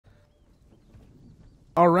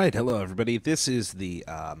All right, hello everybody. This is the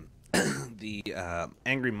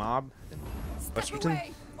angry mob in Westerton.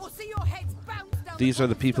 These are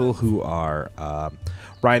the people who are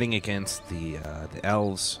riding against the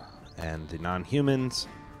elves and the non-humans.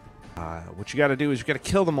 What you got to do is you got to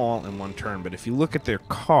kill them all in one turn. But if you look at their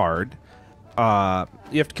card,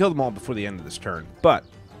 you have to kill them all before the end of this turn. But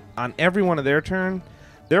on every one of their turn,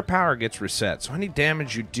 their power gets reset. So any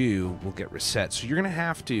damage you do will get reset. So you're gonna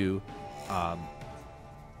have to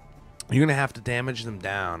damage them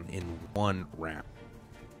down in one round.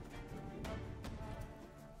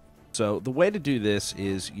 So the way to do this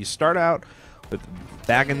is you start out with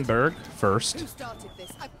Wagenberg first.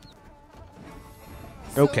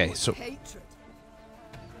 Okay, so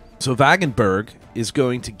Wagenberg is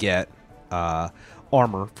going to get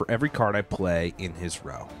armor for every card I play in his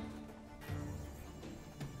row.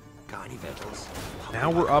 Now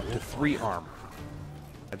we're up to 3 armor.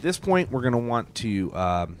 At this point, we're going to want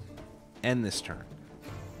to end this turn.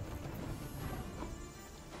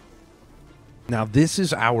 Now, this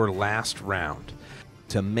is our last round.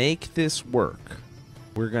 To make this work,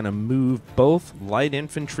 we're going to move both light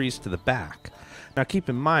infantries to the back. Now, keep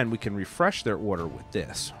in mind, we can refresh their order with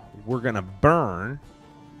this. We're going to burn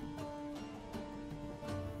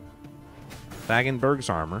Wagenberg's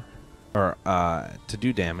armor or to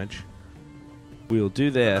do damage. We'll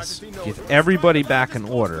do this, get everybody back in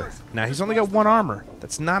order. Now, he's only got 1 armor.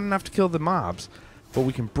 That's not enough to kill the mobs, but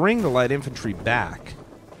we can bring the light infantry back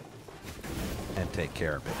and take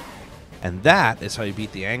care of it. And that is how you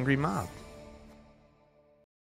beat the angry mob.